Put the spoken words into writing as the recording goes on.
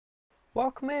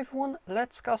Welcome everyone,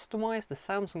 let's customize the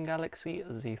Samsung Galaxy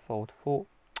Z Fold 4.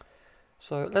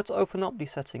 So let's open up the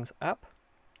settings app.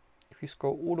 If you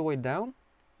scroll all the way down,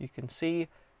 you can see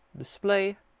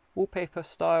display, wallpaper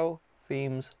style,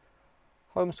 themes,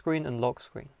 home screen and lock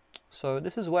screen. So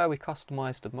this is where we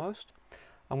customize the most.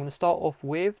 I'm going to start off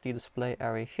with the display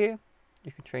area here.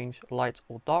 You can change light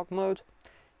or dark mode.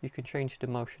 You can change the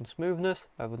motion smoothness,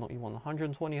 whether or not you want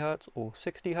 120 Hz or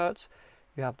 60 Hz.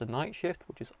 You have the night shift,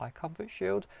 which is eye comfort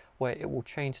shield, where it will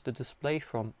change the display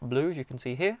from blue, as you can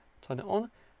see here, turn it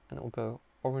on, and it will go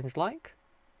orange-like.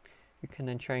 You can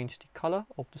then change the color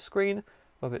of the screen,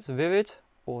 whether it's vivid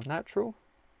or natural.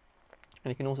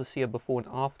 And you can also see a before and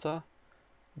after.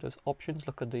 Those options,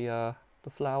 look at the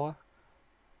flower.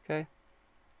 Okay.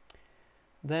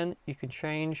 Then you can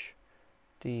change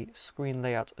the screen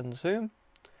layout and zoom.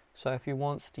 So if you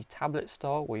want the tablet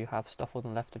style, where you have stuff on the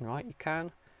left and right, you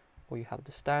can. Or you have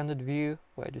the standard view,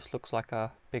 where it just looks like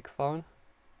a big phone.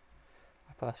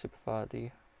 I personally prefer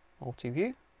the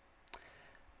multi-view.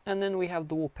 And then we have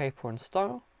the wallpaper and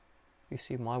style. You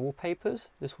see my wallpapers.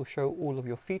 This will show all of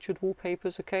your featured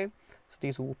wallpapers, okay? So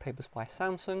these are wallpapers by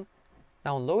Samsung.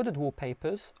 Downloaded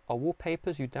wallpapers are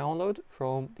wallpapers you download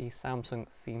from the Samsung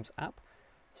Themes app.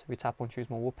 So if you tap on choose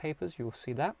more wallpapers, you will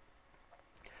see that.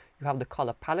 You have the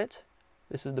color palette.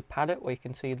 This is the palette where you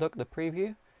can see, look, the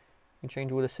preview. You can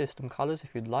change all the system colors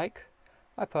if you'd like.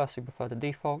 I personally prefer the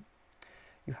default.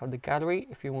 You have the gallery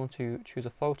if you want to choose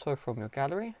a photo from your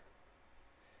gallery.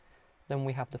 Then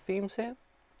we have the themes here.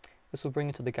 This will bring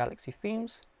you to the Galaxy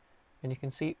themes. And you can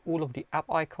see all of the app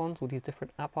icons, all these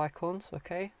different app icons,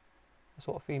 okay? That's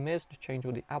what a theme is, just change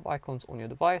all the app icons on your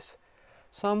device.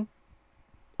 Some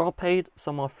are paid,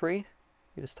 some are free.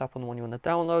 You just tap on the one you want to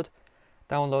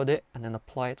download it, and then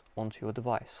apply it onto your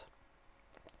device.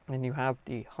 And then you have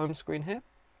the home screen here.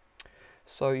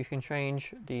 So you can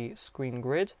change the screen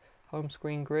grid, home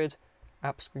screen grid,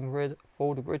 app screen grid,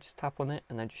 folder grid, just tap on it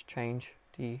and then just change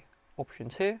the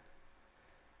options here.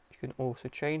 You can also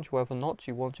change whether or not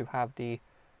you want to have the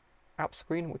app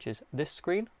screen, which is this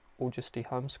screen, or just the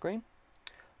home screen.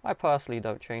 I personally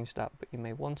don't change that, but you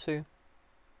may want to.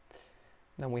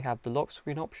 Then we have the lock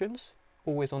screen options,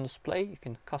 always on display. You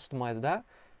can customize that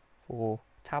for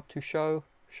tap to show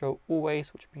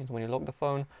always, which means when you lock the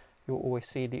phone, you'll always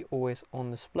see the always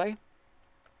on display.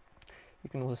 You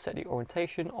can also set the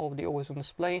orientation of the always on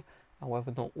display, and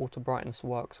whether or not auto brightness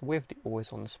works with the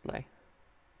always on display.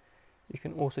 You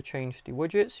can also change the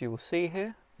widgets, you will see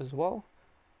here as well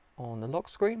on the lock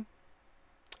screen.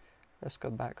 Let's go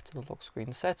back to the lock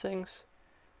screen settings.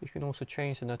 You can also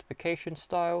change the notification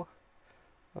style,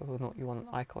 whether or not you want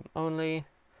an icon only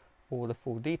or the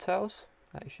full details.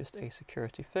 That is just a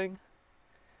security thing.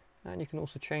 And you can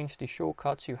also change the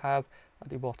shortcuts you have at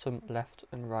the bottom left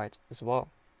and right as well.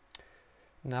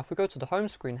 Now if we go to the home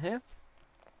screen here,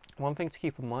 one thing to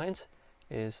keep in mind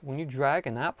is when you drag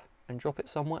an app and drop it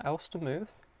somewhere else to move,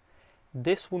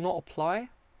 this will not apply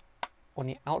on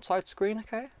the outside screen,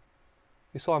 okay?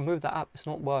 You saw I moved that app, it's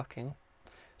not working.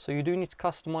 So you do need to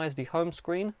customize the home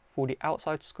screen for the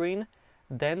outside screen,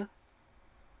 then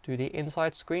do the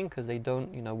inside screen, because they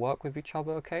don't, work with each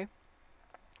other, okay?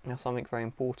 Now something very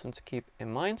important to keep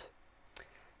in mind.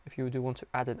 If you do want to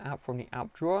add an app from the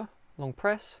app drawer, long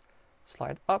press,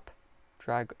 slide up,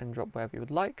 drag and drop wherever you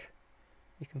would like.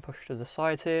 You can push to the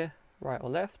side here, right or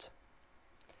left.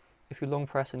 If you long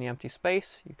press in the empty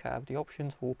space, you can have the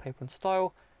options for wallpaper and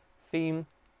style, theme,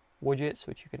 widgets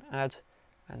which you can add,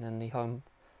 and then the home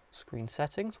screen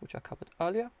settings which I covered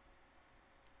earlier.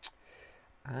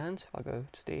 And if I go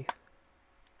to the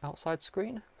outside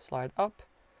screen, slide up,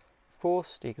 of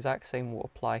course the exact same will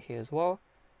apply here as well.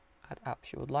 Add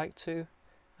apps you would like to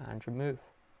and remove.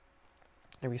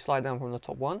 If you slide down from the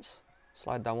top once,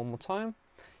 slide down one more time,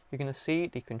 you're going to see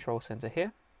the control center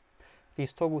here.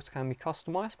 These toggles can be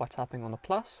customized by tapping on the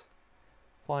plus.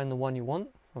 Find the one you want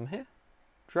from here,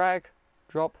 drag,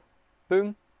 drop,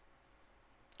 boom.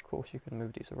 Of course you can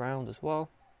move these around as well.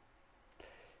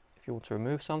 If you want to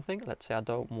remove something, let's say I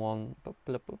don't want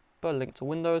a link to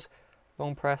Windows,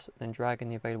 long press and then drag in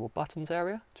the available buttons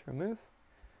area to remove.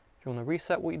 If you want to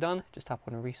reset what you've done, just tap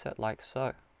on a reset like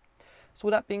so. So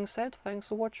with that being said, thanks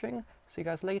for watching. See you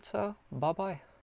guys later. Bye bye.